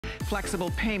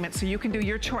flexible payment, so you can do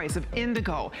your choice of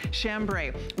indigo,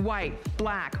 chambray, white,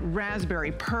 black,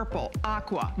 raspberry, purple,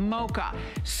 aqua, mocha.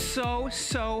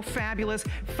 So fabulous.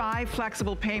 5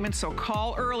 flexible payments, so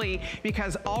call early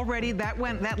because already that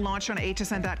launched on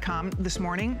hsn.com this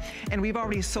morning, and we've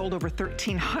already sold over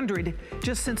 1,300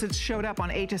 just since it showed up on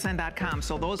hsn.com.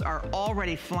 So those are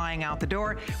already flying out the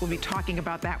door. We'll be talking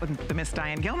about that with the Miss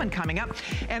Diane Gilman coming up.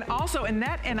 And also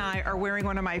Annette and I are wearing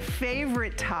one of my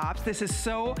favorite tops. This is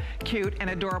so cute and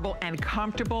adorable and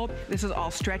comfortable. This is all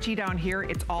stretchy down here.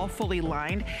 It's all fully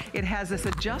lined. It has this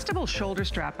adjustable shoulder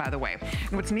strap, by the way.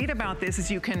 And what's neat about this is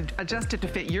you can adjust it to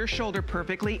fit your shoulder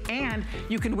perfectly, and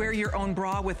you can wear your own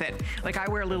bra with it. Like I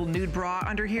wear a little nude bra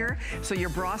under here, so your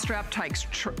bra strap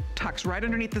tucks right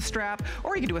underneath the strap,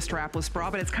 or you can do a strapless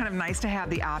bra, but it's kind of nice to have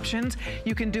the options.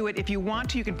 You can do it if you want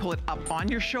to. You can pull it up on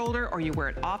your shoulder, or you wear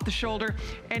it off the shoulder.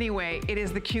 Anyway, it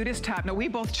is the cutest top. Now, we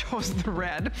both chose the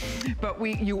red, but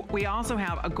we also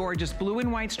have a gorgeous blue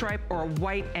and white stripe or a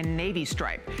white and navy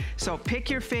stripe. So pick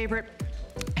your favorite.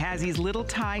 Has these little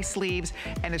tie sleeves,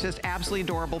 and it's just absolutely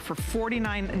adorable for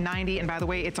 $49.90. And by the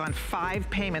way, it's on 5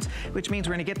 payments, which means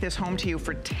we're gonna get this home to you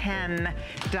for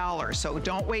 $10. So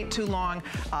don't wait too long.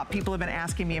 People have been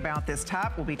asking me about this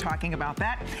top. We'll be talking about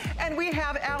that. And we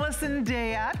have Allison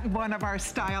Dayat, one of our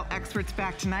style experts,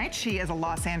 back tonight. She is a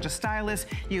Los Angeles stylist.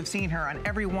 You've seen her on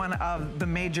every one of the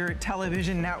major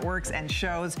television networks and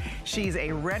shows. She's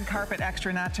a red carpet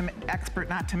expert, not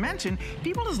to mention,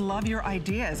 people just love your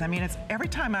ideas. I mean, it's every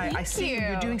time I see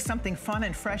you're doing something fun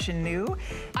and fresh and new.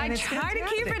 And I try to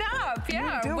keep it up,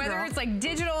 yeah. Whether it's like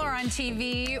digital or on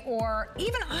TV, or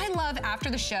even I love after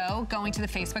the show going to the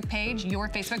Facebook page, your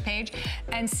Facebook page,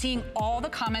 and seeing all the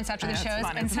comments after the shows,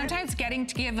 and sometimes getting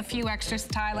to give a few extra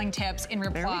styling tips in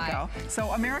reply. There we go.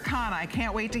 So Americana, I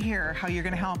can't wait to hear how you're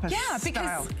going to help us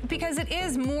style. because it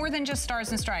is more than just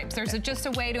stars and stripes. There's just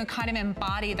a way to kind of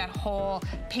embody that whole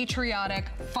patriotic,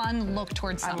 fun look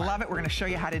towards summer. I love it. We're going to show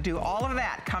you how to do all of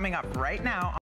that coming up right now.